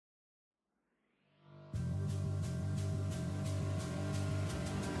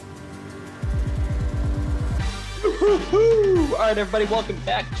Woohoo! All right, everybody, welcome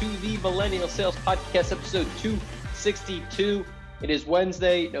back to the Millennial Sales Podcast, episode 262. It is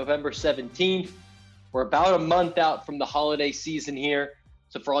Wednesday, November 17th. We're about a month out from the holiday season here.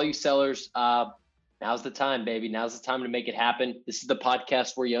 So for all you sellers, now's the time, baby. Now's the time to make it happen. This is the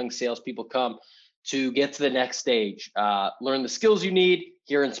podcast where young salespeople come to get to the next stage, learn the skills you need,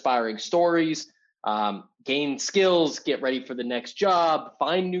 hear inspiring stories, gain skills, get ready for the next job,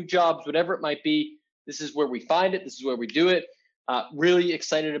 find new jobs, whatever it might be. This is where we find it. This is where we do it. Really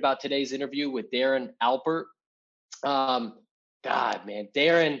excited about today's interview with Darren Alpert. God, man,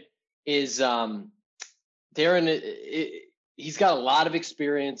 Darren is he's got a lot of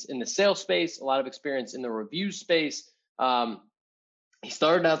experience in the sales space, a lot of experience in the review space. He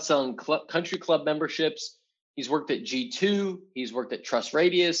started out selling country club memberships. He's worked at G2. He's worked at Trust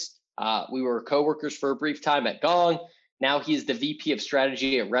Radius. We were coworkers for a brief time at Gong. Now he is the VP of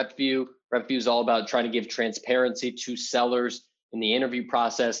strategy at RepView. RepView is all about trying to give transparency to sellers in the interview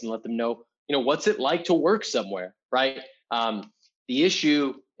process and let them know, what's it like to work somewhere, right? The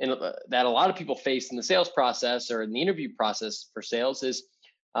issue that a lot of people face in the sales process or in the interview process for sales is,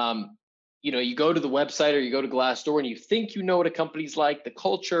 you go to the website or you go to Glassdoor and you think you know what a company's like, the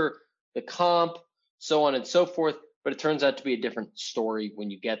culture, the comp, so on and so forth, but it turns out to be a different story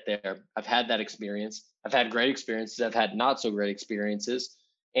when you get there. I've had that experience. I've had great experiences. I've had not so great experiences.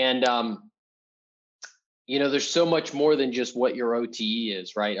 And, there's so much more than just what your OTE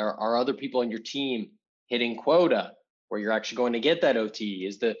is, right? Are other people on your team hitting quota where you're actually going to get that OTE?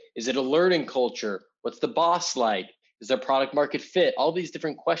 Is it a learning culture? What's the boss like? Is there product market fit? All these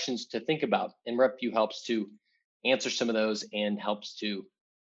different questions to think about. And RepView helps to answer some of those and helps to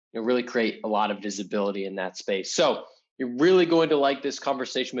really create a lot of visibility in that space. So you're really going to like this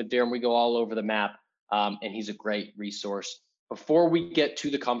conversation with Darren. We go all over the map, and he's a great resource. Before we get to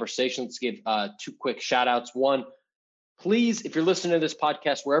the conversation, let's give two quick shout outs. One, please, if you're listening to this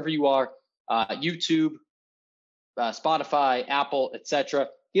podcast, wherever you are, YouTube, Spotify, Apple, etc.,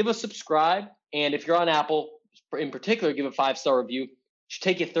 give a subscribe. And if you're on Apple in particular, give a 5-star review. It should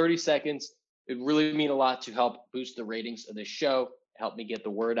take you 30 seconds. It would really mean a lot to help boost the ratings of this show, help me get the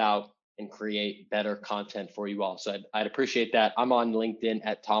word out and create better content for you all. So I'd appreciate that. I'm on LinkedIn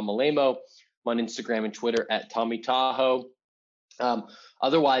at Tom Malemo. I'm on Instagram and Twitter at Tommy Tahoe.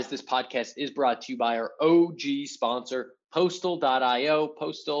 Otherwise, this podcast is brought to you by our OG sponsor, Postal.io.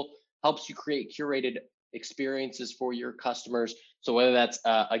 Postal helps you create curated experiences for your customers. So whether that's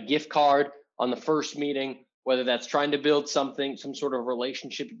a gift card on the first meeting, whether that's trying to build something, some sort of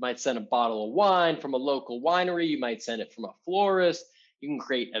relationship, you might send a bottle of wine from a local winery, you might send it from a florist. You can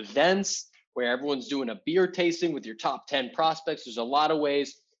create events where everyone's doing a beer tasting with your top 10 prospects. There's a lot of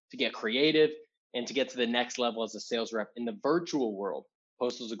ways to get creative and to get to the next level as a sales rep in the virtual world.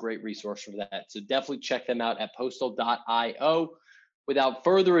 Postal is a great resource for that. So definitely check them out at postal.io. Without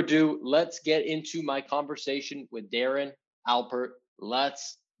further ado, let's get into my conversation with Darren Alpert.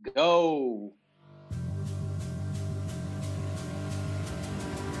 Let's go.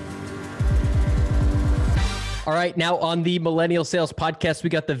 All right, now on the Millennial Sales Podcast, we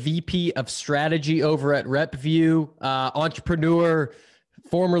got the VP of Strategy over at RepView, entrepreneur,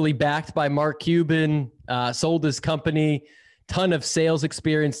 formerly backed by Mark Cuban, sold his company, ton of sales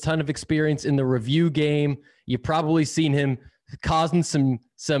experience, ton of experience in the review game. You've probably seen him causing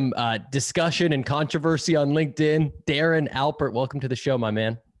some discussion and controversy on LinkedIn. Darren Alpert, welcome to the show, my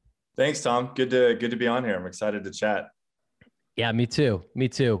man. Thanks, Tom. Good to be on here. I'm excited to chat. Yeah, me too.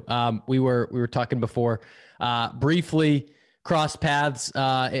 We were talking before, briefly crossed paths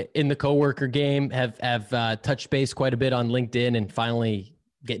in the coworker game, have touched base quite a bit on LinkedIn and finally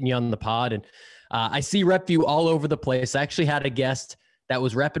getting you on the pod. And I see RepView all over the place. I actually had a guest that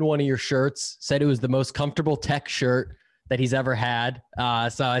was repping one of your shirts, said it was the most comfortable tech shirt that he's ever had.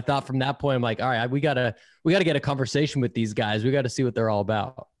 So I thought from that point, I'm like, all right, we gotta get a conversation with these guys. We got to see what they're all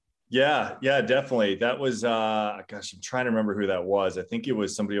about. Yeah, definitely. That was, I'm trying to remember who that was. I think it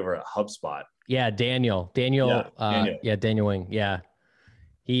was somebody over at HubSpot. Yeah, Daniel. Daniel Wing. Yeah.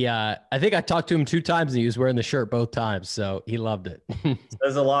 He, I think I talked to him 2 times and he was wearing the shirt both times. So he loved it.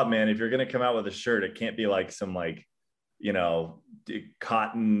 Says a lot, man. If you're going to come out with a shirt, it can't be like some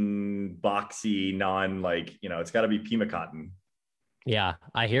cotton boxy, it's got to be Pima cotton. Yeah,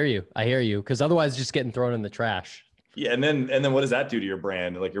 I hear you. Because otherwise it's just getting thrown in the trash. Yeah. And then what does that do to your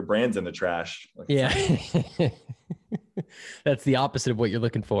brand? Like your brand's in the trash. Yeah. That's the opposite of what you're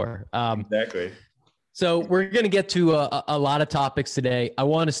looking for. Exactly. So we're going to get to a lot of topics today. I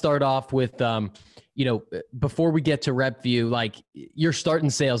want to start off with, before we get to RepView, like you're starting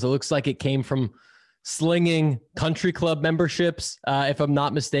sales. It looks like it came from slinging country club memberships, if I'm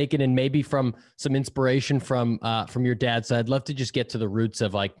not mistaken, and maybe from some inspiration from your dad. So I'd love to just get to the roots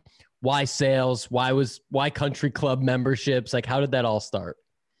of like why sales, why country club memberships, like how did that all start?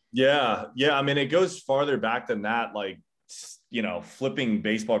 Yeah. I mean, it goes farther back than that. Like, flipping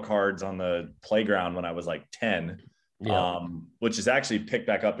baseball cards on the playground when I was like 10, Yeah. which is actually picked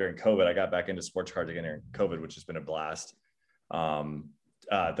back up during COVID. I got back into sports cards again during COVID, which has been a blast.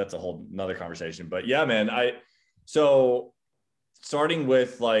 That's a whole nother conversation, but yeah, man, so starting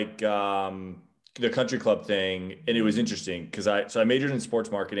with like, the country club thing, and it was interesting because I majored in sports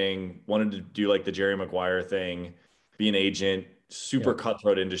marketing, wanted to do like the Jerry Maguire thing, be an agent, super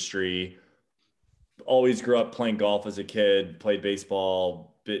cutthroat industry. Always grew up playing golf as a kid, played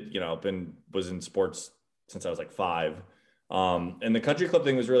baseball, was in sports since I was like 5. And the country club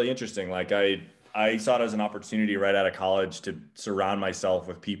thing was really interesting. Like I saw it as an opportunity right out of college to surround myself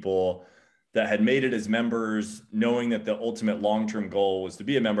with people that had made it as members, knowing that the ultimate long-term goal was to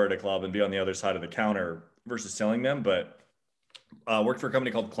be a member at a club and be on the other side of the counter versus selling them. But worked for a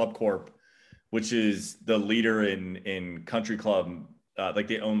company called Club Corp, which is the leader in country club. Like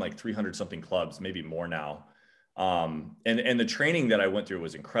they own like 300 something clubs, maybe more now. And the training that I went through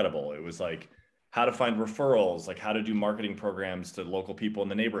was incredible. It was like how to find referrals, like how to do marketing programs to local people in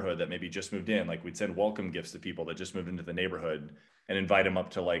the neighborhood that maybe just moved in. Like we'd send welcome gifts to people that just moved into the neighborhood and invite them up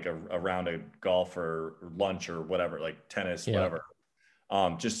to like a round of golf or lunch or whatever, like tennis, whatever.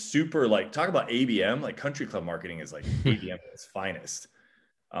 Just super like talk about ABM, like country club marketing is like ABM at its finest.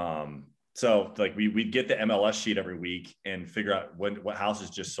 So like we'd get the MLS sheet every week and figure out what houses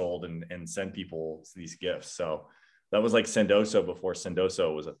just sold and send people these gifts. So that was like Sendoso before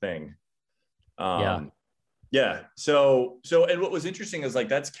Sendoso was a thing. Yeah. So, and what was interesting is like,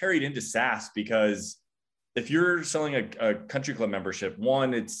 that's carried into SaaS because if you're selling a country club membership,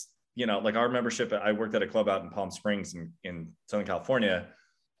 one, it's, like our membership, I worked at a club out in Palm Springs in Southern California.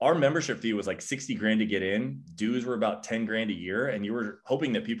 Our membership fee was like 60 grand to get in. Dues were about 10 grand a year. And you were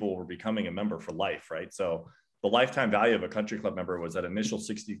hoping that people were becoming a member for life, right? So the lifetime value of a country club member was that initial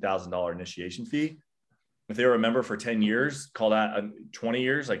 $60,000 initiation fee. If they were a member for 10 years, call that 20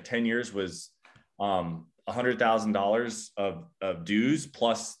 years, like 10 years was $100,000 of dues,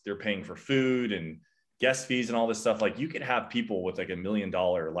 plus they're paying for food and guest fees and all this stuff. Like you could have people with like $1 million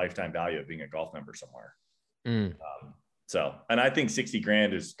lifetime value of being a golf member somewhere. So, and I think 60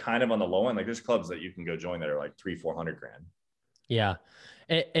 grand is kind of on the low end. Like there's clubs that you can go join that are like 300-400 grand. Yeah.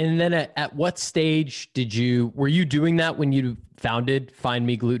 And then at what stage were you doing that when you founded Find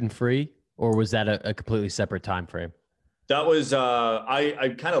Me Gluten Free, or was that a completely separate time frame? That was,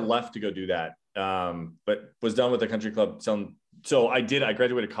 I kind of left to go do that. But was done with the country club. So I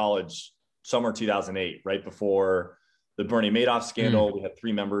graduated college summer 2008, right before the Bernie Madoff scandal. We had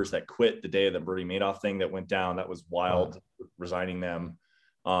 3 members that quit the day of the Bernie Madoff thing that went down. That was wild, resigning them.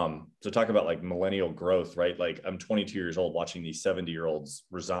 So talk about like millennial growth, right? Like I'm 22 years old watching these 70-year-olds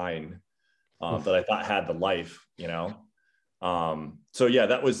resign that I thought had the life, so yeah,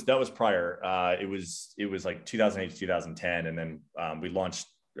 that was prior. It was like 2008 to 2010. And then we launched,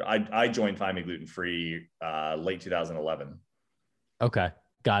 I joined Find Me Gluten Free late 2011. Okay.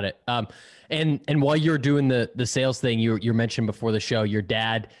 Got it. And while you're doing the sales thing, you mentioned before the show, your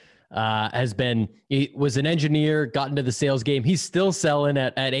dad he was an engineer, got into the sales game. He's still selling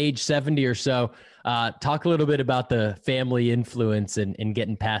at age 70 or so. Talk a little bit about the family influence and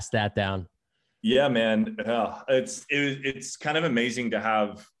getting past that down. Yeah, man. It's kind of amazing to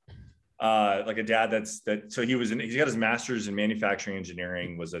have like a dad so he's got his master's in manufacturing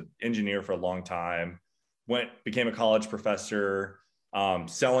engineering, was an engineer for a long time, became a college professor,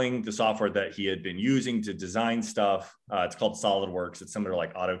 selling the software that he had been using to design stuff. It's called SolidWorks. It's similar to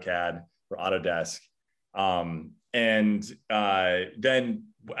like AutoCAD or Autodesk. And then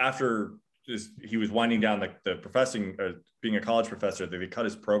after he was winding down the professing, being a college professor, they cut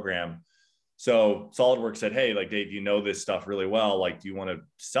his program. So SolidWorks said, hey, like, Dave, you know this stuff really well. Like, do you want to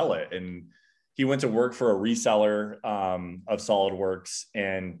sell it? And he went to work for a reseller of SolidWorks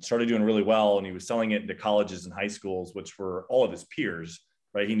and started doing really well. And he was selling it into colleges and high schools, which were all of his peers,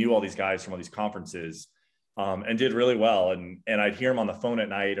 right? He knew all these guys from all these conferences and did really well. And I'd hear him on the phone at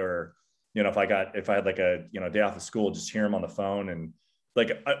night, or, if I had like a, day off of school, just hear him on the phone. And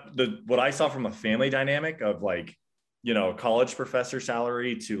like what I saw from a family dynamic of like, college professor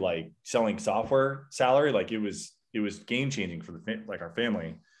salary to like selling software salary, like it was game changing for like our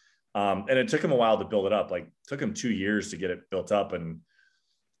family. And it took him a while to build it up. Like it took him 2 years to get it built up. And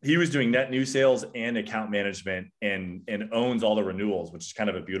he was doing net new sales and account management and owns all the renewals, which is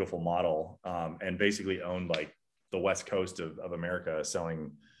kind of a beautiful model. And basically owned like the West Coast of America,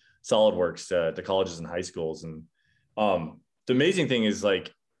 selling SolidWorks to colleges and high schools. And the amazing thing is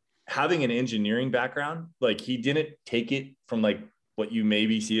like having an engineering background, like he didn't take it from like what you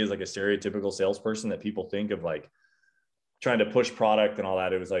maybe see as like a stereotypical salesperson that people think of, like trying to push product and all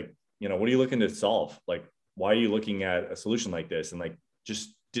that. It was like, you know, what are you looking to solve? Like, why are you looking at a solution like this? And like,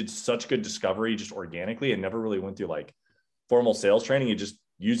 just did such good discovery just organically, and never really went through like formal sales training. He just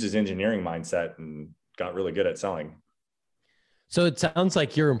used his engineering mindset and got really good at selling. So it sounds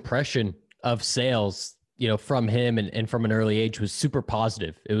like your impression of sales, you know, from him and from an early age was super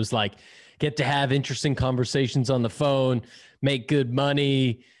positive. It was like, get to have interesting conversations on the phone, make good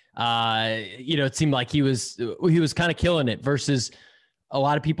money. You know, it seemed like he was kind of killing it versus a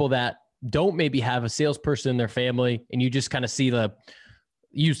lot of people that don't maybe have a salesperson in their family, and you just kind of see the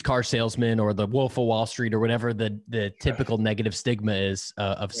used car salesman or the Wolf of Wall Street or whatever the typical negative stigma is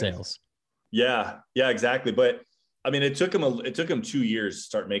of sales. Yeah, exactly. But I mean, it took him 2 years to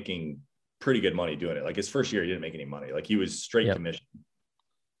start making pretty good money doing it. Like his first year, he didn't make any money. Like he was straight commission.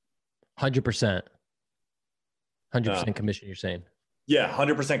 100%. 100% commission, you're saying? Yeah,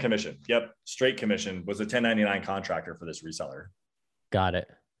 100% commission. Yep. Straight commission. Was a 1099 contractor for this reseller. Got it.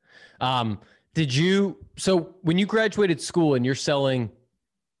 So when you graduated school and you're selling,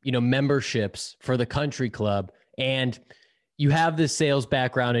 you know, memberships for the country club and you have this sales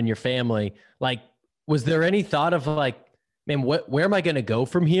background in your family, like, was there any thought of like, man, where am I going to go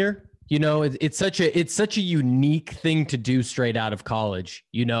from here? You know, it's such a unique thing to do straight out of college,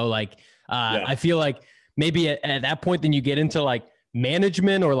 you know, like, I feel like maybe at that point, then you get into like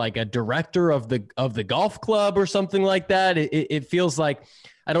management or like a director of the golf club or something like that. It feels like,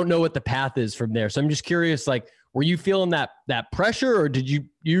 I don't know what the path is from there. So I'm just curious, like, were you feeling that pressure, or did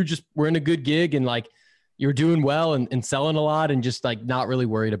you just were in a good gig and like you're doing well and selling a lot and just like not really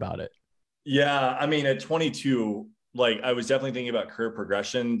worried about it? Yeah. I mean, at 22, like I was definitely thinking about career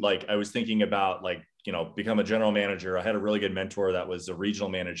progression. Like I was thinking about like, you know, become a general manager. I had a really good mentor that was a regional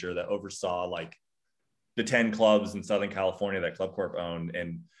manager that oversaw like the 10 clubs in Southern California that Club Corp owned,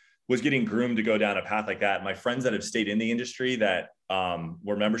 and was getting groomed to go down a path like that. My friends that have stayed in the industry that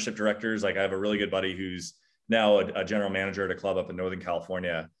were membership directors, like I have a really good buddy who's now a general manager at a club up in Northern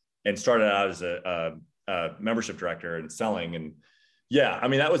California and started out as a membership director and selling. And yeah, I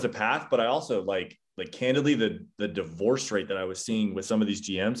mean, that was a path, but I also like candidly, the divorce rate that I was seeing with some of these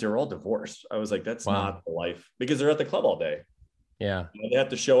GMs, they were all divorced. I was like, that's not the life, because they're at the club all day. Yeah. You know, they have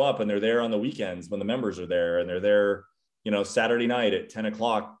to show up and they're there on the weekends when the members are there, and they're there, you know, Saturday night at 10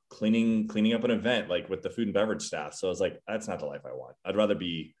 o'clock, cleaning up an event, like with the food and beverage staff. So I was like, that's not the life I want. I'd rather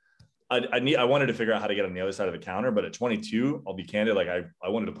be, I wanted to figure out how to get on the other side of the counter, but at 22, I'll be candid. Like I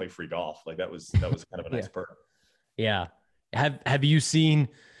wanted to play free golf. Like that was kind of a nice perk. Yeah. Have you seen,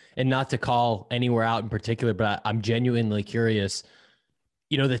 and not to call anywhere out in particular, but I'm genuinely curious,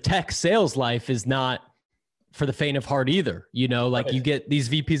 you know, the tech sales life is not for the faint of heart either. You know, like you get these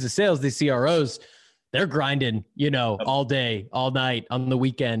VPs of sales, these CROs, they're grinding, you know, all day, all night, on the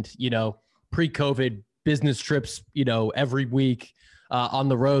weekend, you know, pre-COVID business trips, you know, every week on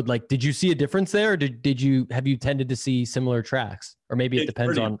the road. Like, did you see a difference there? Or have you tended to see similar tracks, or maybe it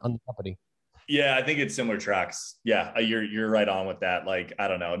depends on the company? Yeah, I think it's similar tracks. Yeah, you're right on with that. Like, I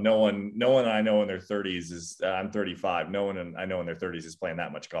don't know. No one I know in their 30s is, I'm 35. No one I know in their 30s is playing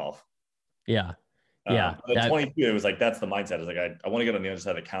that much golf. Yeah. Yeah. At 22, it was like, that's the mindset. It's like, I want to get on the other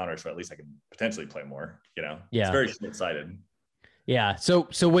side of the counter, so at least I can potentially play more, you know? Yeah. It's very short-sighted. Yeah. So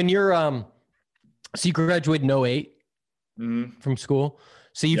when you're, so you graduated in 08 from school.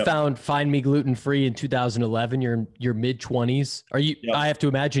 So you found Find Me Gluten Free in 2011. You're in your mid 20s. Are you, I have to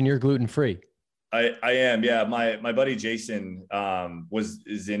imagine you're gluten free. I am. Yeah. My buddy, Jason,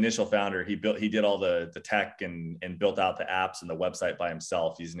 is the initial founder. He did all the tech and built out the apps and the website by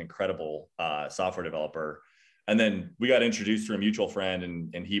himself. He's an incredible software developer. And then we got introduced through a mutual friend,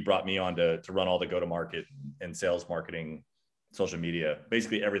 and he brought me on to run all the go-to-market and sales, marketing, social media,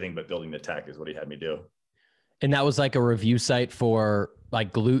 basically everything but building the tech is what he had me do. And that was like a review site for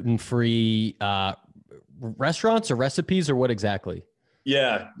like gluten-free restaurants or recipes, or what exactly?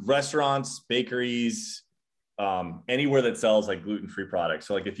 Yeah, restaurants, bakeries, anywhere that sells like gluten-free products.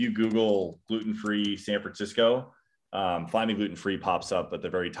 So like if you Google gluten-free San Francisco, Find Me Gluten Free pops up at the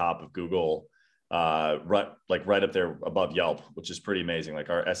very top of Google, right up there above Yelp, which is pretty amazing. Like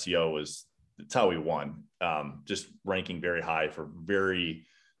our SEO that's how we won, just ranking very high for very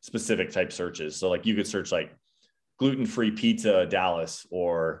specific type searches. So like you could search like gluten-free pizza Dallas,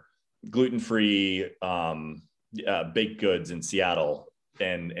 or gluten-free baked goods in Seattle,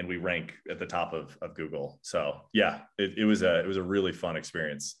 and we rank at the top of Google. So yeah, it was a really fun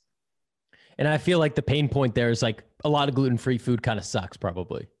experience. And I feel like the pain point there is like a lot of gluten-free food kind of sucks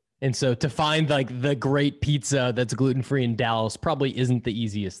probably. And so to find like the great pizza that's gluten-free in Dallas probably isn't the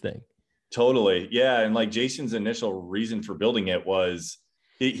easiest thing. Totally. Yeah. And like Jason's initial reason for building it was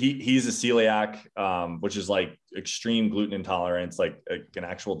he's a celiac, which is like extreme gluten intolerance, like an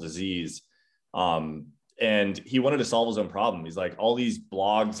actual disease. And he wanted to solve his own problem. He's like, all these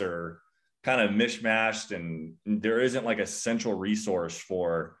blogs are kind of mishmashed and there isn't like a central resource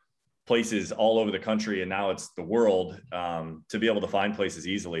for places all over the country. And now it's the world, to be able to find places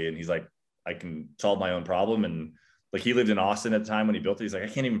easily. And he's like, I can solve my own problem. And like, he lived in Austin at the time when he built it. He's like, I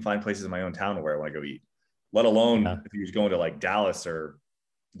can't even find places in my own town where I want to go eat, let alone if he was going to like Dallas or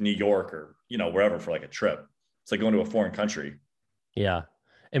New York or, wherever for like a trip. It's like going to a foreign country. Yeah.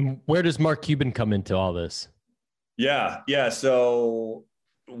 And where does Mark Cuban come into all this? Yeah. Yeah. So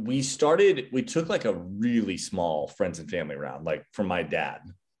we took like a really small friends and family round, like from my dad.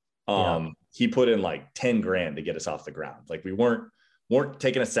 He put in like 10 grand to get us off the ground. Like we weren't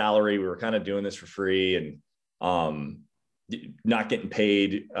taking a salary. We were kind of doing this for free and not getting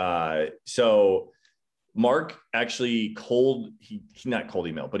paid. So Mark actually not cold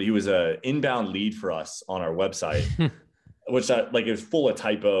email, but he was a inbound lead for us on our website, which it was full of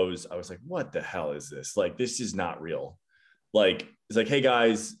typos. I was like, what the hell is this? Like, this is not real. Like, it's like, hey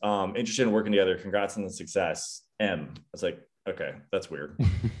guys, interested in working together. Congrats on the success. M. I was like, okay, that's weird.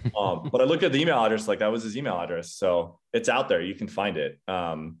 But I looked at the email address, like that was his email address. So it's out there. You can find it.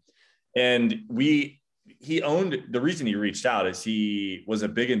 And the reason he reached out is he was a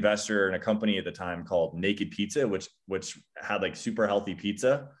big investor in a company at the time called Naked Pizza, which had like super healthy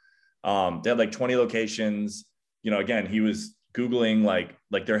pizza. They had like 20 locations. Again, he was Googling like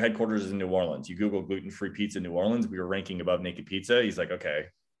their headquarters is in New Orleans. You Google gluten-free pizza New Orleans, we were ranking above Naked Pizza. He's like, okay.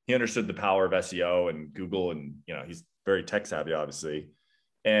 He understood the power of SEO and Google, and he's very tech savvy, obviously,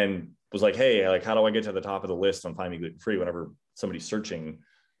 and was like, hey, like, how do I get to the top of the list on Find Me Gluten-Free whenever somebody's searching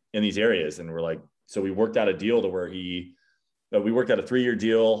in these areas? And we're like, so we worked out a deal to where we worked out a 3-year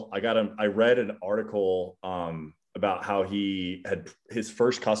deal. I read an article about how he had his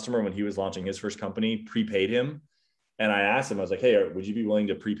first customer when he was launching his first company prepaid him. And I asked him, I was like, hey, would you be willing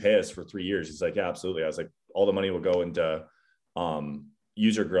to prepay us for 3 years? He's like, yeah, absolutely. I was like, all the money will go into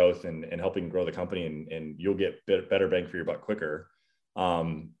user growth and helping grow the company, and you'll get better bang for your buck quicker.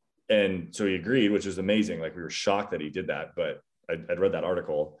 And so he agreed, which is amazing. Like, we were shocked that he did that, but I'd read that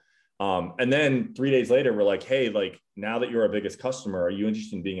article. And then 3 days later, we're like, hey, like, now that you're our biggest customer, are you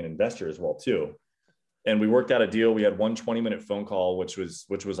interested in being an investor as well too? And we worked out a deal. We had one 20-minute phone call, which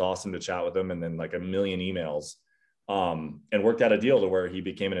was awesome to chat with him. And then like a million emails, and worked out a deal to where he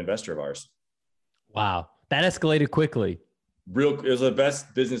became an investor of ours. Wow. That escalated quickly. It was the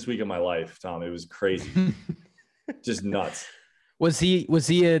best business week of my life, Tom. It was crazy. Just nuts. Was he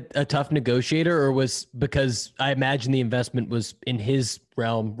a tough negotiator, or was, because I imagine the investment was in his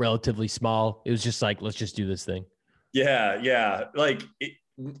realm relatively small, it was just like, let's just do this thing? Yeah. Like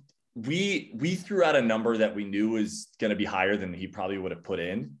we threw out a number that we knew was going to be higher than he probably would have put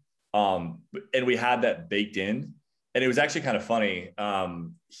in. And we had that baked in, and it was actually kind of funny.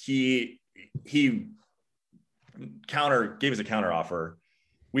 He gave us a counter offer.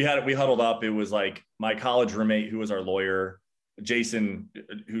 We huddled up. It was like my college roommate, who was our lawyer, Jason,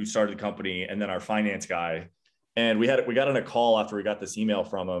 who started the company, and then our finance guy. And we got on a call after we got this email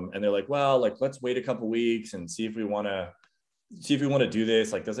from them, and they're like, well, like, let's wait a couple of weeks and see if we want to do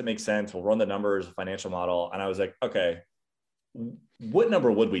this. Like, does it make sense? We'll run the numbers, financial model. And I was like, okay, what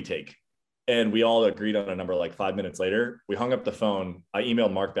number would we take? And we all agreed on a number. Like 5 minutes later, we hung up the phone. I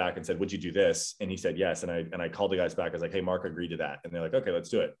emailed Mark back and said, would you do this? And he said, yes. And I called the guys back. I was like, hey, Mark agreed to that. And they're like, okay, let's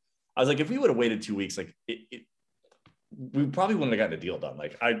do it. I was like, if we would have waited 2 weeks, like we probably wouldn't have gotten a deal done.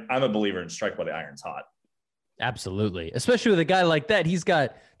 Like I'm a believer in strike while the iron's hot. Absolutely. Especially with a guy like that. He's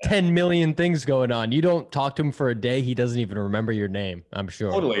got 10 million things going on. You don't talk to him for a day, he doesn't even remember your name, I'm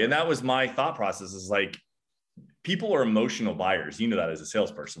sure. Totally. And that was my thought process, is like, people are emotional buyers. You know that as a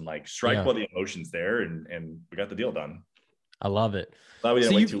salesperson, like, strike while the emotion's there, and we got the deal done. I love it. Glad we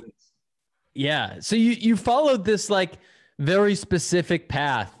didn't wait 2 weeks. Yeah. So you followed this like very specific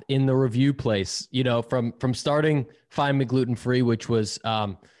path in the review place, from starting Find Me Gluten-Free, which was,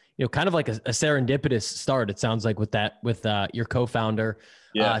 kind of like a serendipitous start. It sounds like with your co-founder,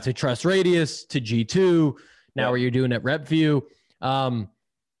 to Trust Radius, to G2, now where you're doing at RepView.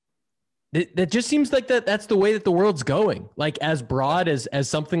 That just seems like that's the way that the world's going. Like, as broad as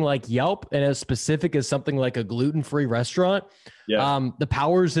something like Yelp, and as specific as something like a gluten-free restaurant. The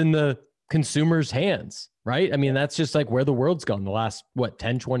power's in the consumer's hands, right? I mean, that's just like where the world's gone the last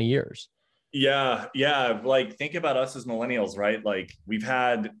 10, 20 years. Yeah. Like, think about us as millennials, right? Like, we've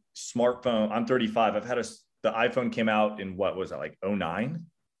had smartphone. I'm 35. I've had the iPhone came out in, what was that, like 2009?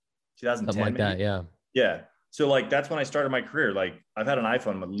 2010, something like maybe? that. Yeah. Yeah. So like, that's when I started my career. Like I've had an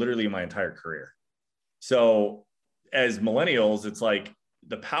iPhone literally my entire career. So as millennials, it's like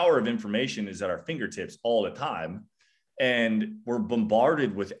the power of information is at our fingertips all the time. And we're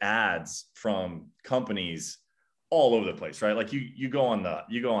bombarded with ads from companies all over the place, right? Like you go on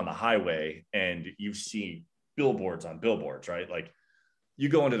the highway and you see billboards on billboards, right? Like you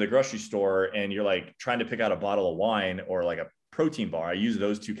go into the grocery store and you're like trying to pick out a bottle of wine or like a protein bar. I use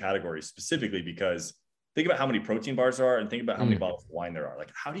those two categories specifically because think about how many protein bars there are and think about how many bottles of wine there are.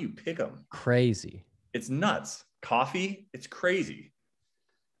 Like, how do you pick them? Crazy. It's nuts. Coffee, it's crazy.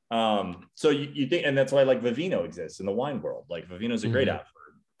 So you think, and that's why like Vivino exists in the wine world. Like Vivino's a great app for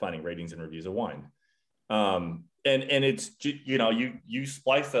finding ratings and reviews of wine. And it's, you know, you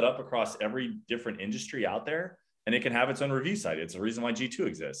splice that up across every different industry out there and it can have its own review site. It's the reason why G2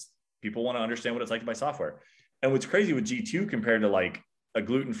 exists. People want to understand what it's like to buy software. And what's crazy with G2 compared to like a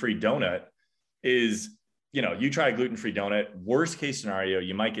gluten-free donut is, you know, you try a gluten-free donut, worst case scenario,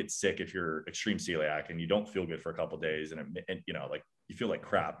 you might get sick if you're extreme celiac and you don't feel good for a couple of days and you know, like you feel like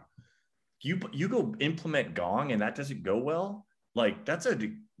crap. You go implement Gong and that doesn't go well. Like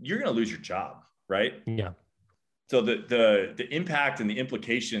you're going to lose your job. Right. Yeah. So the impact and the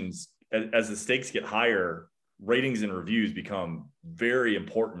implications as the stakes get higher, ratings and reviews become very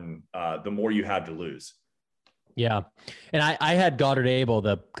important. The more you have to lose. Yeah. And I had Goddard Abel,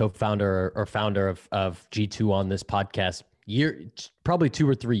 the co-founder or founder of G2 on this podcast probably 2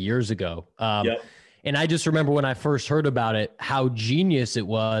 or 3 years ago. Yep. And I just remember when I first heard about it, how genius it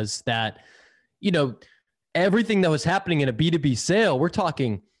was that, you know, everything that was happening in a B2B sale, we're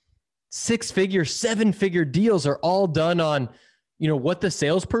talking 6-figure, 7-figure deals are all done on, you know, what the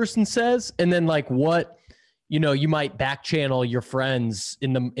salesperson says. And then like what, you know, you might back channel your friends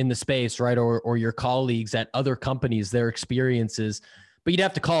in the space, right? Or your colleagues at other companies, their experiences, but you'd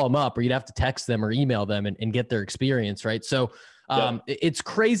have to call them up or you'd have to text them or email them and get their experience. Right. So it's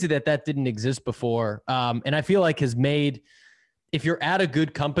crazy that didn't exist before. And I feel like has made, if you're at a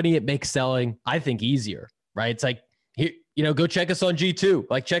good company, it makes selling, I think, easier, right? It's like, here, you know, go check us on G2,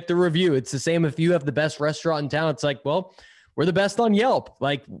 like check the review. It's the same if you have the best restaurant in town. It's like, well, we're the best on Yelp.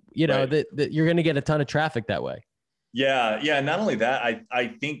 Like, you know, right. that you're going to get a ton of traffic that way. Yeah. Yeah. Not only that, I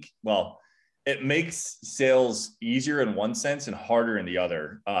think, well, it makes sales easier in one sense and harder in the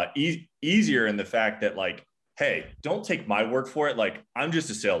other. Easier in the fact that like, hey, don't take my word for it. Like, I'm just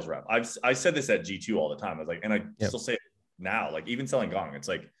a sales rep. I said this at G2 all the time. I was like, and I still say it now, like even selling Gong, it's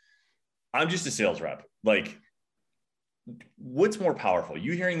like, I'm just a sales rep. Like, what's more powerful,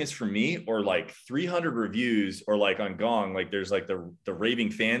 you hearing this from me or like 300 reviews or like on Gong, like there's like the raving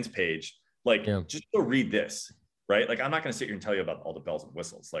fans page, like just go read this, right? Like, I'm not going to sit here and tell you about all the bells and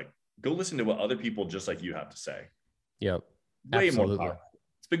whistles. Like, go listen to what other people just like you have to say. Yep. Way Absolutely. more powerful.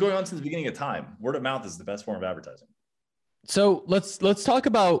 It's been going on since the beginning of time. Word of mouth is the best form of advertising. So let's talk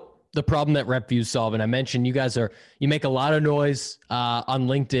about the problem that RepViews solve. And I mentioned you make a lot of noise on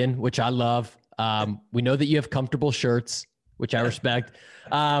LinkedIn, which I love. We know that you have comfortable shirts, which I respect.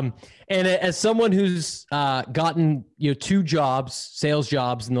 And as someone who's gotten 2 jobs, sales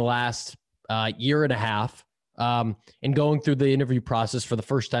jobs in the last year and a half, and going through the interview process for the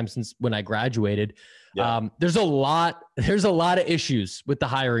first time since when I graduated, there's a lot of issues with the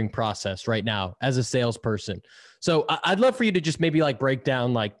hiring process right now as a salesperson. So I'd love for you to just maybe like break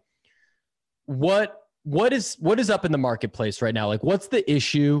down like what is up in the marketplace right now? Like, what's the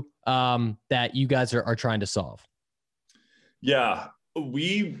issue that you guys are trying to solve? Yeah,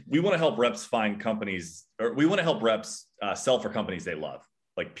 we want to help reps find companies, or we want to help reps sell for companies they love,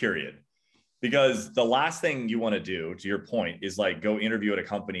 like period. Because the last thing you want to do, to your point, is like go interview at a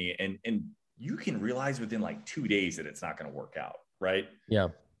company and you can realize within like 2 days that it's not going to work out, right? Yeah.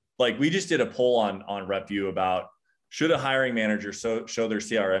 Like we just did a poll on RepView about should a hiring manager show their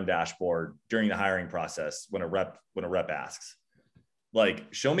CRM dashboard during the hiring process when a rep asks,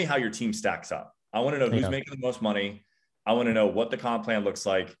 like, show me how your team stacks up. I want to know who's making the most money. I want to know what the comp plan looks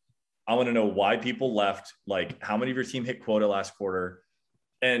like. I want to know why people left, like how many of your team hit quota last quarter.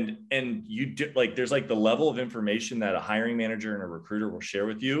 And you do, like, there's like the level of information that a hiring manager and a recruiter will share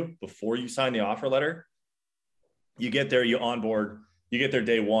with you before you sign the offer letter. You get there, you onboard, you get there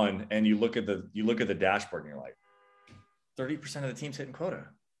day one, and you look at the dashboard and you're like, 30% of the team's hitting quota.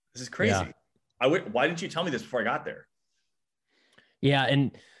 This is crazy. Yeah. Why didn't you tell me this before I got there? Yeah.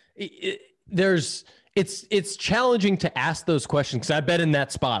 And it's challenging to ask those questions. Cause I've been in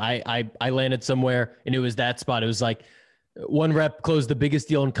that spot. I landed somewhere and it was that spot. It was like one rep closed the biggest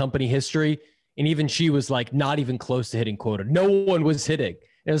deal in company history. And even she was like, not even close to hitting quota. No one was hitting.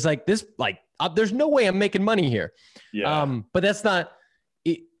 It was like this, like, there's no way I'm making money here. Yeah. But that's not,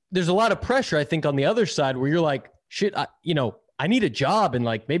 there's a lot of pressure, I think, on the other side where you're like, shit, I need a job, and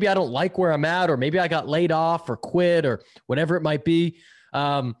like, maybe I don't like where I'm at, or maybe I got laid off or quit or whatever it might be.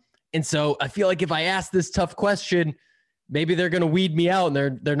 And so I feel like if I ask this tough question, maybe they're going to weed me out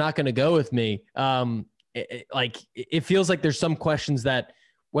and they're not going to go with me. It feels like there's some questions that,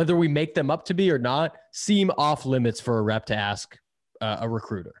 whether we make them up to be or not, seem off limits for a rep to ask a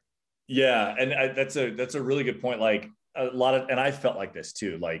recruiter. Yeah. And that's a really good point. Like and I felt like this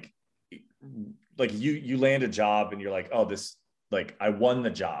too. Like you land a job and you're like, oh, this, like, I won the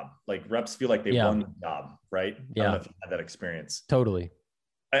job. Like reps feel like they won the job. Right. Yeah. I don't know if you had that experience. Totally.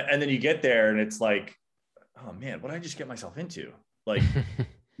 And then you get there and it's like, oh man, what did I just get myself into? Like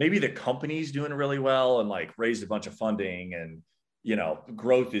maybe the company's doing really well and like raised a bunch of funding and,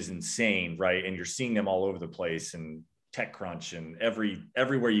 growth is insane. Right. And you're seeing them all over the place, and TechCrunch and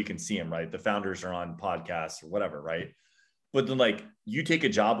everywhere you can see them. Right. The founders are on podcasts or whatever. Right. But then like you take a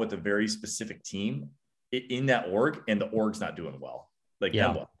job with a very specific team in that org, and the org's not doing well. Like,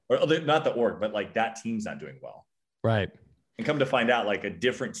 or not the org, but like that team's not doing well. Right. And come to find out, like a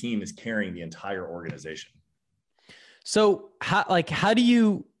different team is carrying the entire organization. So how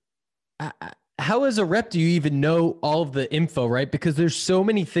as a rep do you even know all of the info, right? Because there's so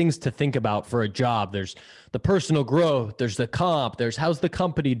many things to think about for a job. There's the personal growth, there's the comp, there's how's the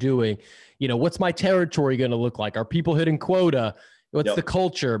company doing? What's my territory going to look like? Are people hitting quota? What's the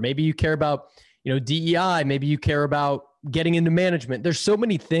culture? Maybe you care about, DEI, maybe you care about getting into management. There's so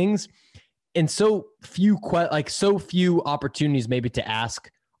many things and so few opportunities maybe to ask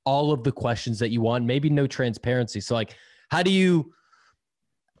all of the questions that you want, maybe no transparency. So like, how do you,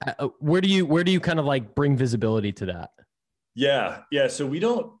 where do you kind of like bring visibility to that? Yeah. So we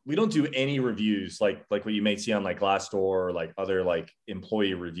don't do any reviews like what you may see on like Glassdoor or like other like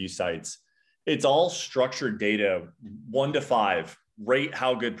employee review sites. It's all structured data, 1 to 5, rate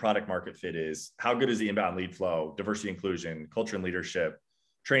how good product market fit is, how good is the inbound lead flow, diversity, inclusion, culture and leadership,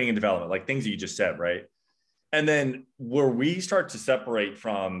 training and development, like things that you just said, right? And then where we start to separate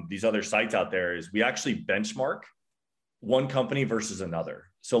from these other sites out there is we actually benchmark one company versus another.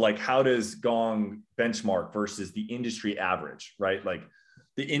 So like, how does Gong benchmark versus the industry average, right? Like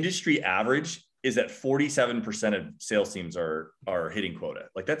the industry average is that 47% of sales teams are hitting quota.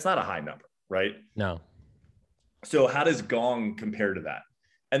 Like that's not a high number, right? No. So how does Gong compare to that?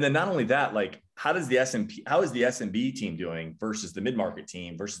 And then not only that, like how is the SMB team doing versus the mid-market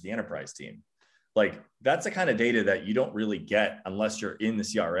team versus the enterprise team? Like that's the kind of data that you don't really get unless you're in the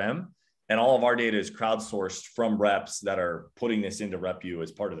CRM. And all of our data is crowdsourced from reps that are putting this into RepU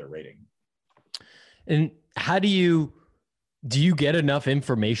as part of their rating. And how do you get enough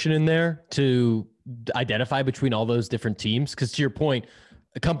information in there to identify between all those different teams? Because to your point,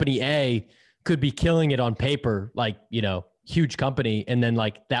 a company A could be killing it on paper, like, huge company. And then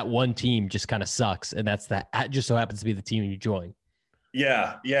like that one team just kind of sucks. And that's just so happens to be the team you join.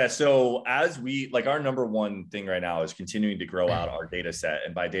 Yeah. So as our number one thing right now is continuing to grow out our data set.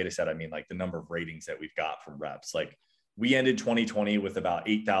 And by data set, I mean like the number of ratings that we've got from reps. Like we ended 2020 with about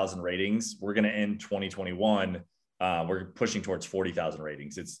 8,000 ratings. We're going to end 2021. We're pushing towards 40,000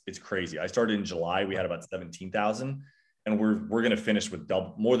 ratings. It's crazy. I started in July. We had about 17,000 and we're going to finish with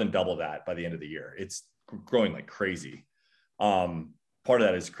more than double that by the end of the year. It's growing like crazy. Part of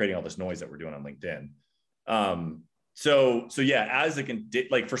that is creating all this noise that we're doing on LinkedIn. So yeah,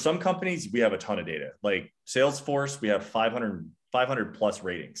 like for some companies, we have a ton of data. Like Salesforce, we have 500 plus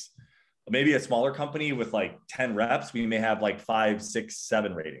ratings. Maybe a smaller company with like 10 reps, we may have like 5, 6,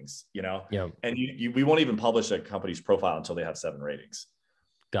 7 ratings, Yeah. And we won't even publish a company's profile until they have 7 ratings.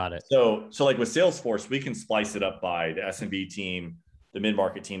 Got it. So like with Salesforce, we can splice it up by the SMB team, the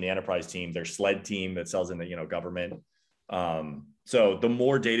mid-market team, the enterprise team, their SLED team that sells in the, government. So the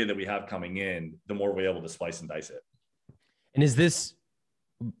more data that we have coming in, the more we're able to slice and dice it. And is this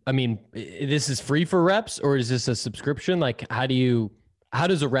is free for reps or is this a subscription? Like how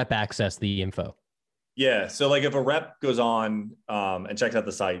does a rep access the info? Yeah. So like if a rep goes on and checks out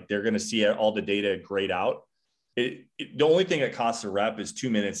the site, they're going to see all the data grayed out. The only thing that costs a rep is 2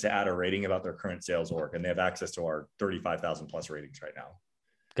 minutes to add a rating about their current sales org. And they have access to our 35,000 plus ratings right now.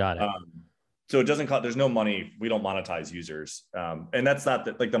 Got it. So it doesn't cost, there's no money. We don't monetize users. And that's not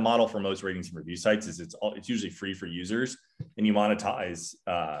the model for most ratings and review sites is it's usually free for users and you monetize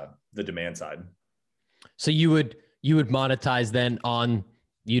the demand side. So you would monetize then on,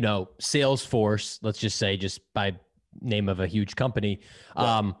 Salesforce, let's just say just by name of a huge company,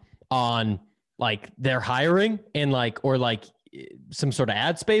 on like their hiring and or some sort of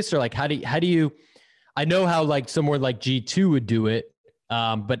ad space or like, how do you, I know how like somewhere like G2 would do it.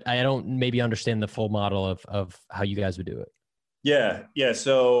 But I don't maybe understand the full model of how you guys would do it. Yeah. Yeah.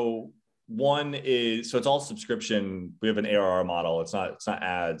 So one is, so it's all subscription. We have an ARR model. It's not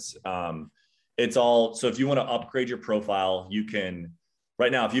ads. It's all, so if you want to upgrade your profile, you can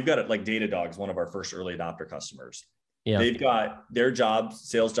right now, if you've got it like Datadog's one of our first early adopter customers, Yeah. they've got their jobs,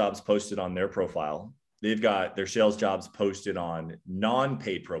 sales jobs posted on their profile. They've got their sales jobs posted on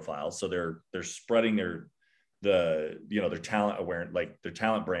non-paid profiles. So they're spreading their talent awareness, like their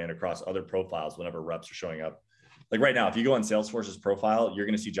talent brand across other profiles whenever reps are showing up. Like right now, if you go on Salesforce's profile, you're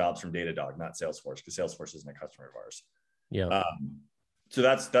going to see jobs from Datadog, not Salesforce, because Salesforce isn't a customer of ours. Yeah. So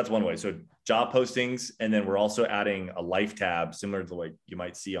that's one way. So job postings, and then we're also adding a life tab similar to like you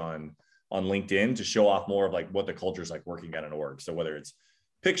might see on LinkedIn to show off more of like what the culture is like working at an org. So whether it's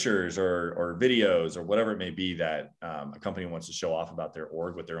pictures or videos or whatever it may be that a company wants to show off about their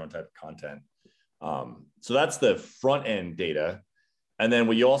org with their own type of content. So that's the front end data. And then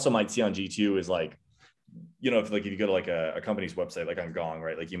what you also might see on G2 is like, if you go to like a company's website, like on Gong,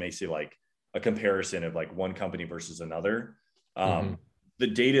 right? Like you may see like a comparison of like one company versus another. The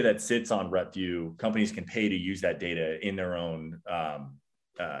data that sits on RepView, companies can pay to use that data in their own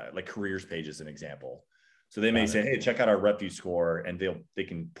like careers page as an example. So they may say, hey, check out our RepView score, and they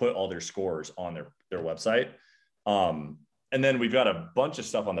can put all their scores on their website. And then we've got a bunch of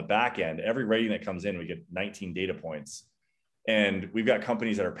stuff on the back end. Every rating that comes in, we get 19 data points. And we've got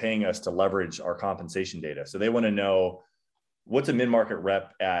companies that are paying us to leverage our compensation data. So they want to know what's a mid-market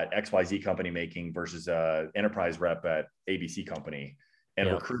rep at XYZ company making versus an enterprise rep at ABC company. And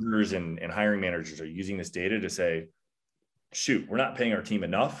recruiters and hiring managers are using this data to say, shoot, we're not paying our team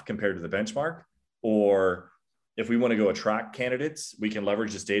enough compared to the benchmark. Or if we want to go attract candidates, we can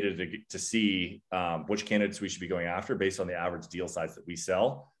leverage this data to see which candidates we should be going after based on the average deal size that we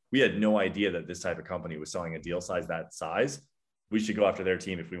sell. We had no idea that this type of company was selling a deal size that size. We should go after their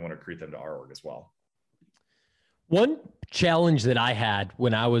team if we want to recruit them to our org as well. One challenge that I had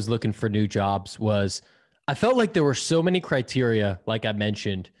when I was looking for new jobs was I felt like there were so many criteria, like I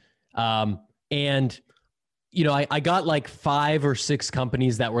mentioned. I got like 5 or 6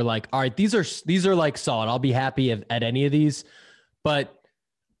 companies that were like, all right, these are like solid. I'll be happy at any of these, but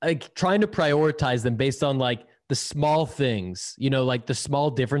like trying to prioritize them based on like the small things, like the small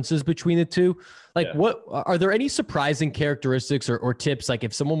differences between the two. Like what are there any surprising characteristics or tips? Like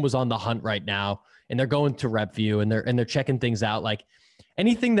if someone was on the hunt right now and they're going to RepView and they're checking things out, like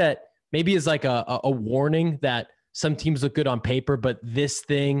anything that maybe is like a warning that some teams look good on paper, but this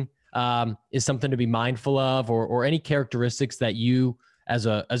thing is something to be mindful of, or any characteristics that you as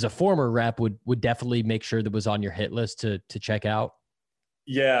a former rep would definitely make sure that was on your hit list to check out?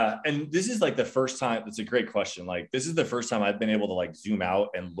 Yeah. And this is like the first time, it's a great question. Like this is the first time I've been able to like zoom out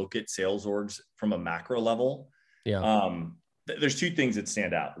and look at sales orgs from a macro level. Yeah. There's 2 things that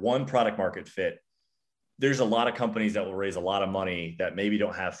stand out. One, product market fit. There's a lot of companies that will raise a lot of money that maybe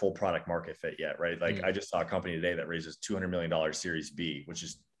don't have full product market fit yet, right? Like I just saw a company today that raises $200 million Series B, which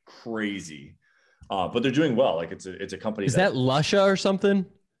is crazy. But they're doing well. Like it's a company. Is that Lusha or something?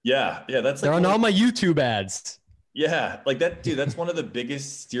 Yeah. Yeah. That's they're like on all my YouTube ads. Yeah. Like that, dude, that's one of the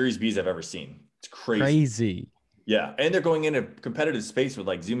biggest Series Bs I've ever seen. It's crazy. Yeah. And they're going in a competitive space with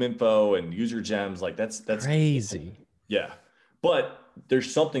like ZoomInfo and UserGems. Like that's crazy. Yeah. But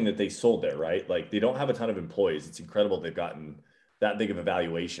there's something that they sold there, right? Like they don't have a ton of employees. It's incredible they've gotten that big of a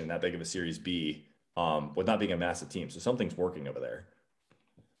valuation, that big of a Series B, with not being a massive team. So something's working over there.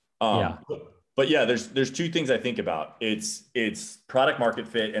 But yeah, there's 2 things I think about. It's product market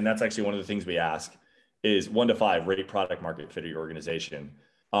fit, and that's actually one of the things we ask is 1 to 5 rate product market fit of your organization.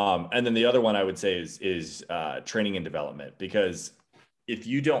 And then the other one I would say is training and development, because if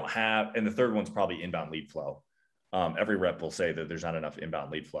you don't have, and the third one's probably inbound lead flow. Every rep will say that there's not enough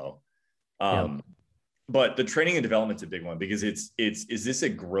inbound lead flow. But the training and development's a big one, because is this a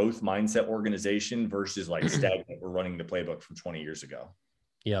growth mindset organization versus like stagnant? We're running the playbook from 20 years ago.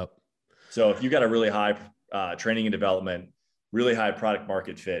 Yep. So if you got a really high training and development, really high product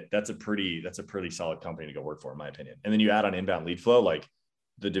market fit, that's a pretty solid company to go work for, in my opinion. And then you add on inbound lead flow, like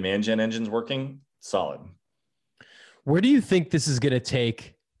the demand gen engine's working, solid. Where do you think this is going to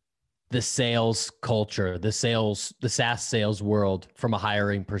take the sales culture, the SaaS sales world from a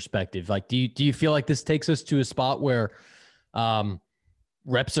hiring perspective? Like, do you feel like this takes us to a spot where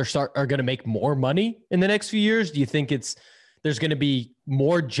reps are going to make more money in the next few years? Do you think there's going to be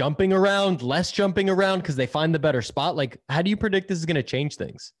more jumping around, less jumping around because they find the better spot? Like, how do you predict this is going to change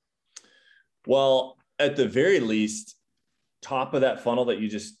things? Well, at the very least, top of that funnel that you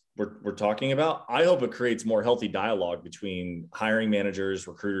just we're talking about, I hope it creates more healthy dialogue between hiring managers,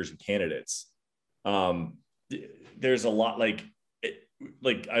 recruiters, and candidates. There's a lot like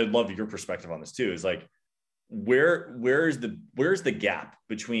I love your perspective on this too. Is like where's the gap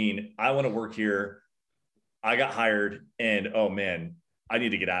between I want to work here, I got hired, and oh man, I need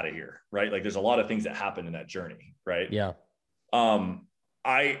to get out of here, right? Like there's a lot of things that happen in that journey, right? Yeah.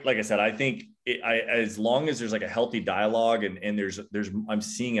 Like I said, I think as long as there's like a healthy dialogue and there's I'm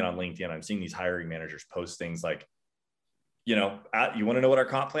seeing it on LinkedIn. I'm seeing these hiring managers post things like, you want to know what our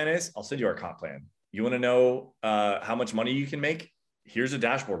comp plan is? I'll send you our comp plan. You want to know how much money you can make? Here's a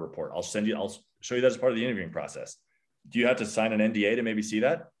dashboard report. I'll show you that as part of the interviewing process. Do you have to sign an NDA to maybe see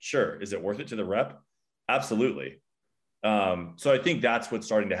that? Sure. Is it worth it to the rep? Absolutely. So I think that's what's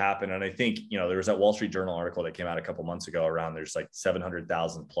starting to happen. And I think, there was that Wall Street Journal article that came out a couple months ago around there's like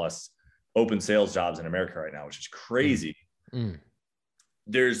 700,000 plus open sales jobs in America right now, which is crazy. Mm.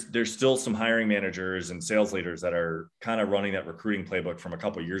 There's still some hiring managers and sales leaders that are kind of running that recruiting playbook from a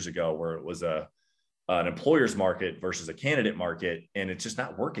couple of years ago where it was an employer's market versus a candidate market. And it's just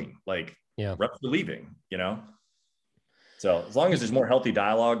not working. Like reps are leaving, So as long as there's more healthy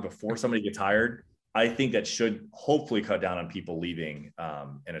dialogue before somebody gets hired, I think that should hopefully cut down on people leaving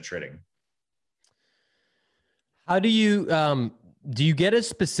and attriting. How do you get as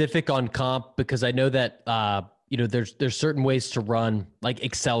specific on comp? Because I know that, there's certain ways to run like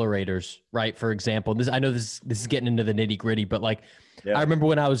accelerators, right? For example, I know this is getting into the nitty gritty, but like, I remember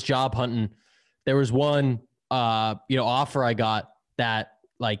when I was job hunting, there was one, offer I got that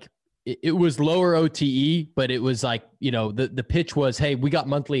like, it was lower OTE, but it was like, the pitch was, hey, we got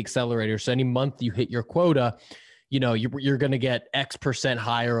monthly accelerators. So any month you hit your quota, you're going to get X percent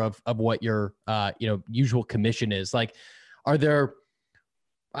higher of what your, usual commission is. Like, are there,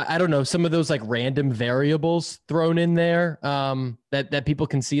 I don't know, some of those like random variables thrown in there that people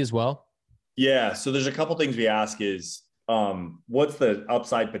can see as well? Yeah. So there's a couple things we ask is, what's the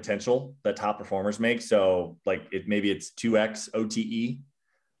upside potential that top performers make? So like maybe it's 2X OTE.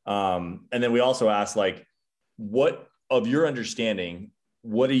 And then we also ask like, what of your understanding,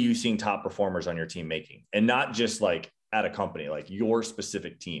 what are you seeing top performers on your team making? And not just like at a company, like your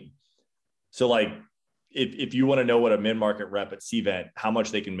specific team. So like, if you want to know what a mid-market rep at Cvent, how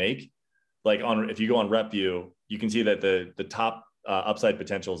much they can make, like if you go on RepView, you can see that the top upside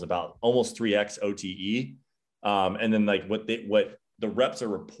potential is about almost 3X OTE. And then like what the reps are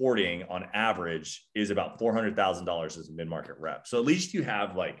reporting on average is about $400,000 as a mid-market rep. So at least you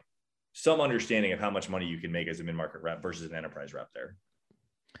have like some understanding of how much money you can make as a mid-market rep versus an enterprise rep there.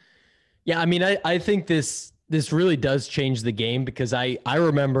 Yeah. I mean, I think this really does change the game because I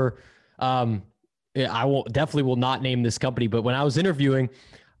remember, I definitely will not name this company, but when I was interviewing,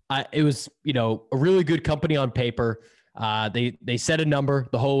 it was, a really good company on paper. They set a number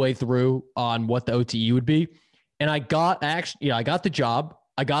the whole way through on what the OTE would be. And I got the job,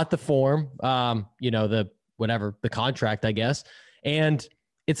 I got the form, the contract, I guess. And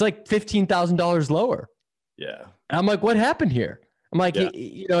it's like $15,000 lower. Yeah. And I'm like, what happened here? I'm like, and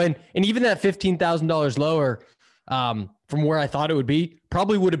even that $15,000 lower from where I thought it would be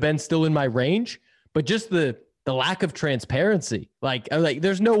probably would have been still in my range, but just the lack of transparency, like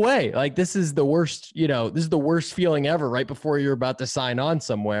there's no way, like this is the worst, this is the worst feeling ever right before you're about to sign on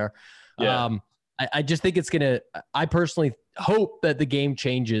somewhere. Yeah. I just think I personally hope that the game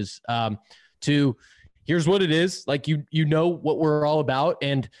changes to here's what it is. Like, what we're all about.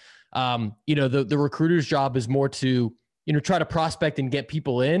 And, the recruiter's job is more to, try to prospect and get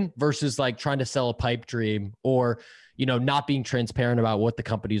people in versus like trying to sell a pipe dream or, not being transparent about what the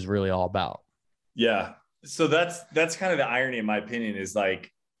company is really all about. Yeah. So that's kind of the irony in my opinion is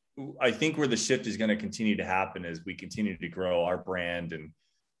like, I think where the shift is going to continue to happen is we continue to grow our brand and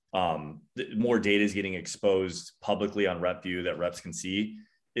more data is getting exposed publicly on RepView that reps can see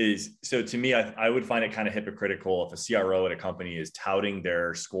is. So to me, I would find it kind of hypocritical if a CRO at a company is touting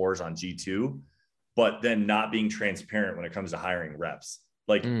their scores on G2, but then not being transparent when it comes to hiring reps.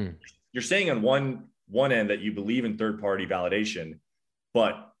 Like you're saying on one end that you believe in third-party validation,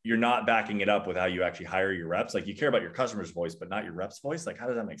 but you're not backing it up with how you actually hire your reps. Like you care about your customer's voice, but not your rep's voice. Like, how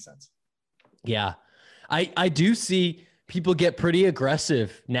does that make sense? Yeah. I do see people get pretty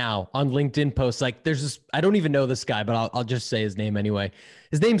aggressive now on LinkedIn posts. Like there's this, I don't even know this guy, but I'll just say his name anyway.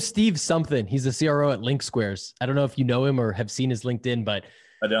 His name's Steve something. He's a CRO at Link Squares. I don't know if you know him or have seen his LinkedIn, but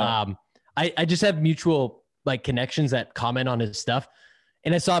I don't. I just have mutual like connections that comment on his stuff.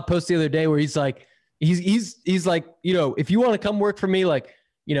 And I saw a post the other day where he's like, he's like, if you want to come work for me, like,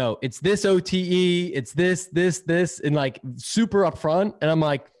 it's this OTE, it's this, and like super upfront. And I'm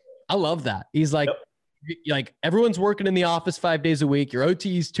like, I love that. He's like, like everyone's working in the office 5 days a week. Your OTE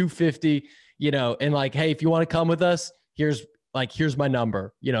is 250, and like, hey, if you want to come with us, here's my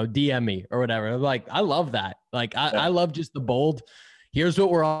number, DM me or whatever. I'm like, I love that. Like, I love just the bold, here's what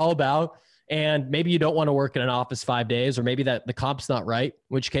we're all about. and maybe you don't want to work in an office 5 days, or maybe that the comp's not right, in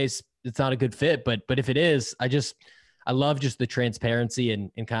which case it's not a good fit. But if it is, I love just the transparency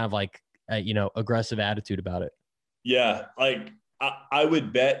and kind of like, aggressive attitude about it. Yeah. Like I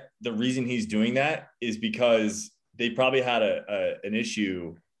would bet the reason he's doing that is because they probably had an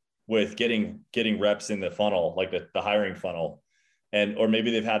issue with getting reps in the funnel, like the hiring funnel, or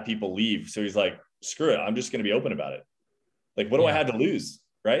maybe they've had people leave. So he's like, screw it, I'm just going to be open about it. Like, what do I have to lose?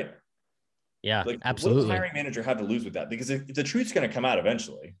 Right. Yeah, like, absolutely. What does hiring manager have to lose with that? Because the truth's going to come out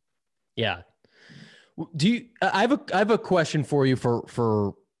eventually. Yeah. I have a question for you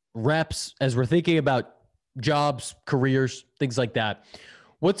for reps as we're thinking about jobs, careers, things like that.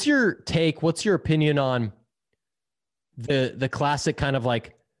 What's your take? What's your opinion on the classic kind of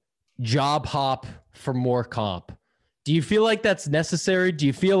like job hop for more comp? Do you feel like that's necessary? Do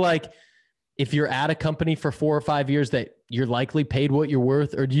you feel like if you're at a company for 4 or 5 years that you're likely paid what you're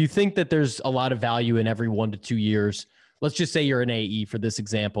worth? Or do you think that there's a lot of value in every 1 to 2 years? Let's just say you're an AE for this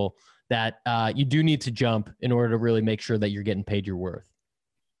example, that you do need to jump in order to really make sure that you're getting paid your worth.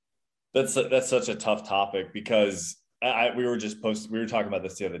 That's such a tough topic because we were talking about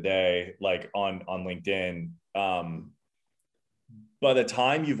this the other day, like on LinkedIn. By the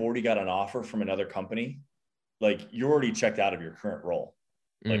time you've already got an offer from another company, like you're already checked out of your current role.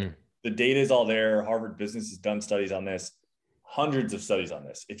 Like the data is all there. Harvard Business has done studies on this, hundreds of studies on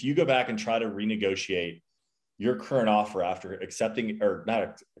this. If you go back and try to renegotiate your current offer after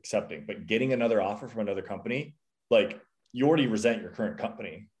but getting another offer from another company, like you already resent your current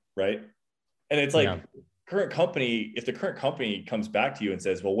company, right? And it's like current company, if the current company comes back to you and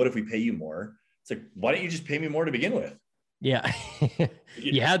says, well, what if we pay you more? It's like, why don't you just pay me more to begin with? Yeah.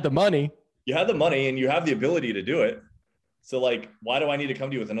 You had the money. You had the money and you have the ability to do it. So like, why do I need to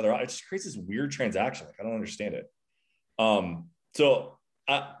come to you with another? It just creates this weird transaction. Like, I don't understand it. So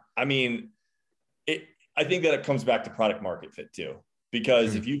I mean, I think that it comes back to product market fit too,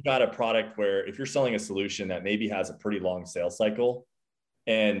 because if you've got a product where if you're selling a solution that maybe has a pretty long sales cycle,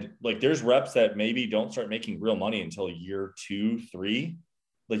 and like there's reps that maybe don't start making real money until year 2, 3,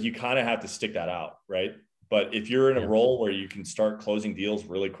 like you kind of have to stick that out. Right. But if you're in a role where you can start closing deals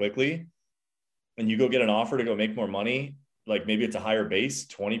really quickly and you go get an offer to go make more money, like maybe it's a higher base,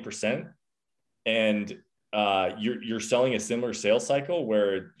 20%, and you're selling a similar sales cycle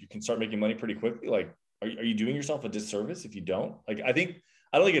where you can start making money pretty quickly. Like, are you doing yourself a disservice if you don't? Like, I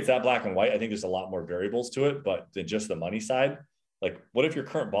don't think it's that black and white. I think there's a lot more variables to it, but than just the money side. Like, what if your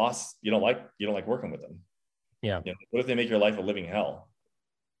current boss, you don't like working with them? Yeah. What if they make your life a living hell?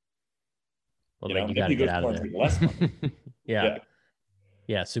 Well, then you got to get out of there. Less money.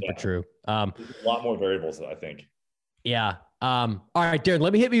 Yeah. Super true. There's a lot more variables, I think. Yeah. All right, Darren,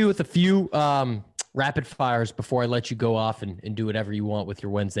 let me hit you with a few rapid fires before I let you go off and do whatever you want with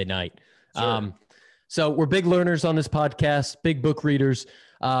your Wednesday night. Sure. So we're big learners on this podcast, big book readers.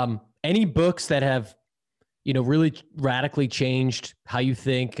 Any books that have, really radically changed how you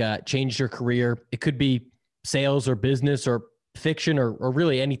think, changed your career? It could be sales or business or fiction or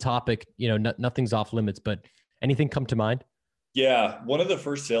really any topic, nothing's off limits, but anything come to mind? Yeah. One of the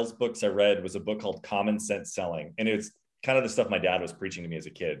first sales books I read was a book called Common Sense Selling. And it's kind of the stuff my dad was preaching to me as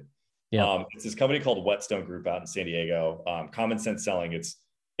a kid. Yeah. It's this company called Whetstone Group out in San Diego. Common Sense Selling. It's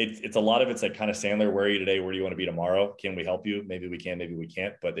a lot of it's like kind of Sandler, where are you today? Where do you want to be tomorrow? Can we help you? Maybe we can, maybe we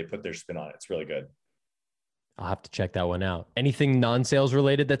can't, but they put their spin on it. It's really good. I'll have to check that one out. Anything non-sales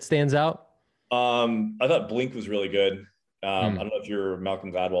related that stands out? I thought Blink was really good. I don't know if you're a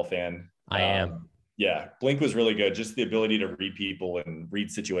Malcolm Gladwell fan. I am. Yeah. Blink was really good. Just the ability to read people and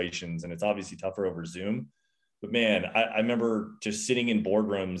read situations. And it's obviously tougher over Zoom, but man, I remember just sitting in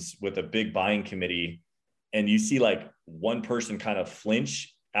boardrooms with a big buying committee, and you see like one person kind of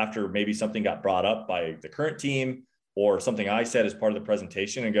flinch after maybe something got brought up by the current team or something I said as part of the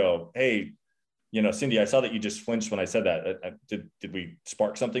presentation, and go, hey, Cindy, I saw that you just flinched when I said that. Did we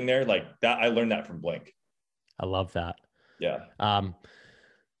spark something there? Like that. I learned that from Blink. I love that. Yeah.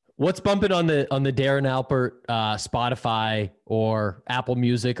 What's bumping on the Darren Alpert Spotify or Apple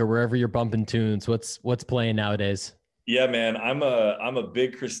Music or wherever you're bumping tunes? What's playing nowadays? Yeah, man, I'm a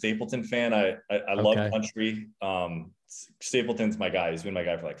big Chris Stapleton fan. I love country. Stapleton's my guy. He's been my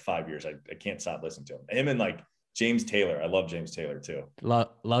guy for like 5 years. I can't stop listening to him. Him and like James Taylor. I love James Taylor too.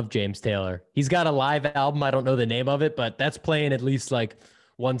 Love James Taylor. He's got a live album. I don't know the name of it, but that's playing at least like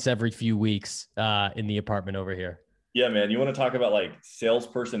once every few weeks in the apartment over here. Yeah, man. You want to talk about like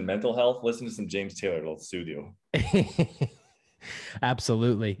salesperson mental health? Listen to some James Taylor. It'll soothe you.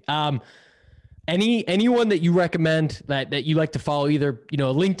 Absolutely. Anyone that you recommend that you like to follow, either, a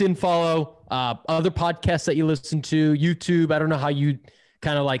LinkedIn follow, other podcasts that you listen to, YouTube. I don't know how you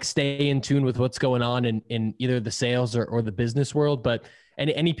kind of like stay in tune with what's going on in either the sales or the business world. But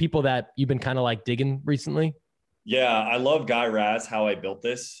any people that you've been kind of like digging recently? Yeah, I love Guy Raz, How I Built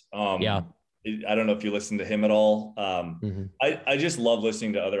This. Yeah. I don't know if you listen to him at all. Mm-hmm. I just love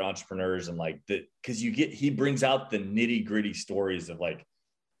listening to other entrepreneurs and like that, because he brings out the nitty gritty stories of like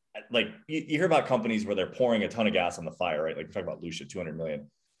you hear about companies where they're pouring a ton of gas on the fire, right? Like we talk about Lucia, 200 million.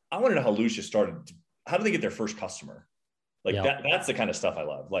 I want to know how Lucia started. How do they get their first customer? Like that's the kind of stuff I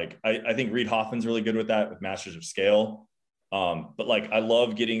love. Like I think Reid Hoffman's really good with that, with Masters of Scale. But like I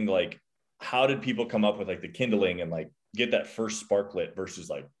love getting like, how did people come up with like the kindling and like get that first spark lit versus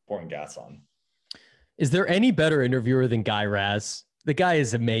like pouring gas on? Is there any better interviewer than Guy Raz? The guy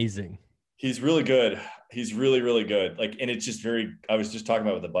is amazing. He's really good. He's really, really good. Like, and it's just I was just talking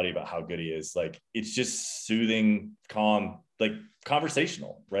about with a buddy about how good he is. Like, it's just soothing, calm, like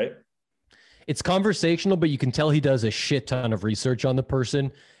conversational, right? It's conversational, but you can tell he does a shit ton of research on the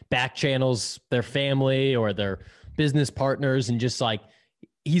person, back channels, their family or their business partners. And just like,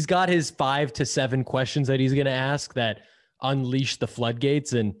 he's got his 5 to 7 questions that he's going to ask that unleash the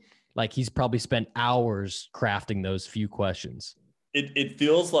floodgates. And like, he's probably spent hours crafting those few questions. It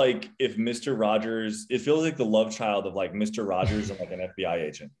feels like if Mr. Rogers, it feels like the love child of like Mr. Rogers and like an FBI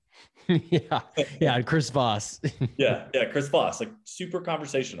agent. Yeah. And Chris Voss. yeah. Chris Voss, like super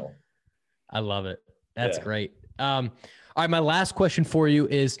conversational. I love it. That's great. All right. My last question for you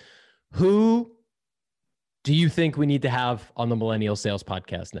is, who do you think we need to have on the Millennial Sales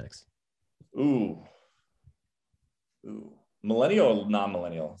Podcast next? Ooh. Millennial or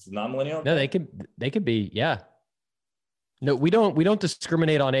non-millennial? Is it non-millennial? No, they could be. Yeah. No, we don't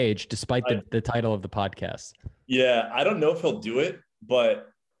discriminate on age, despite the title of the podcast. Yeah, I don't know if he'll do it,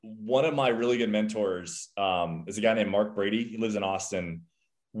 but one of my really good mentors is a guy named Mark Brady. He lives in Austin.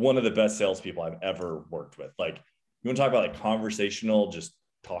 One of the best salespeople I've ever worked with. Like, you want to talk about like conversational, just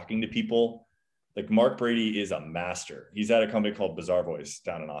talking to people. Like Mark Brady is a master. He's at a company called Bizarre Voice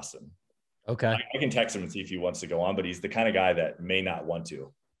down in Austin. Okay. I can text him and see if he wants to go on, but he's the kind of guy that may not want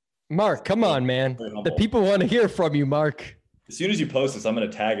to. Mark, come on, man. The people want to hear from you, Mark. As soon as you post this, I'm going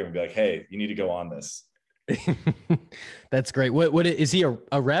to tag him and be like, hey, you need to go on this. That's great. What is he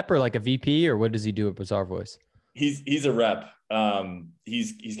a rep or like a VP, or what does he do at Bizarre Voice? He's a rep.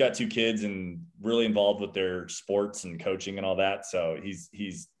 He's got 2 kids and really involved with their sports and coaching and all that. So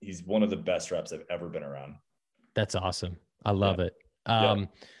he's one of the best reps I've ever been around. That's awesome. I love it.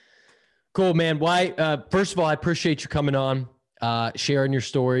 Cool, man. First of all, I appreciate you coming on, sharing your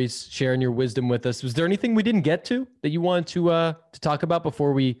stories, sharing your wisdom with us. Was there anything we didn't get to that you wanted to talk about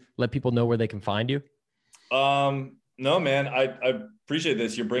before we let people know where they can find you? No, man, I appreciate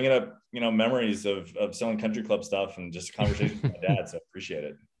this. You're bringing up, memories of selling country club stuff and just conversations with my dad. So I appreciate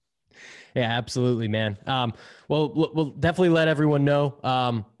it. Yeah, absolutely, man. Well, we'll definitely let everyone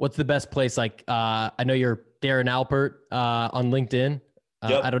know. What's the best place? Like, I know you're Darren Alpert, on LinkedIn.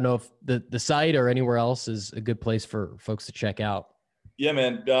 Yep. I don't know if the site or anywhere else is a good place for folks to check out. Yeah,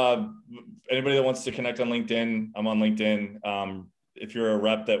 man. Anybody that wants to connect on LinkedIn, I'm on LinkedIn. If you're a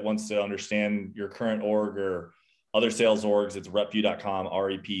rep that wants to understand your current org or other sales orgs, it's repvue.com,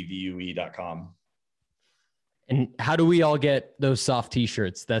 repvue.com. And how do we all get those soft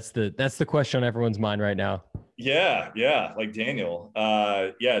t-shirts? That's the question on everyone's mind right now. Yeah. Like Daniel.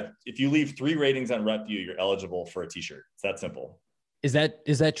 If you leave 3 ratings on RepVue, you're eligible for a t-shirt. It's that simple. Is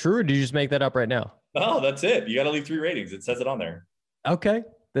that true, or did you just make that up right now? No, that's it. You got to leave 3 ratings. It says it on there. Okay.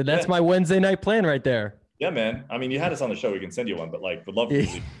 Then that's my Wednesday night plan right there. Yeah, man. I mean, you had us on the show. We can send you one, but like, would love to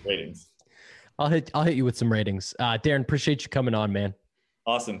leave ratings. I'll hit you with some ratings. Darren, appreciate you coming on, man.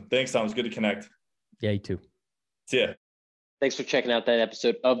 Awesome. Thanks, Tom. It's good to connect. Yeah, you too. See ya. Thanks for checking out that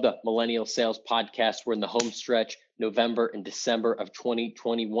episode of the Millennial Sales Podcast. We're in the home stretch, November and December of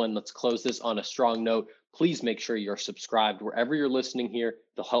 2021. Let's close this on a strong note. Please make sure you're subscribed wherever you're listening here.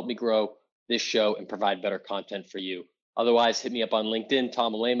 They'll help me grow this show and provide better content for you. Otherwise, hit me up on LinkedIn,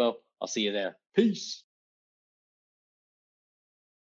 Tom Alemo. I'll see you there. Peace.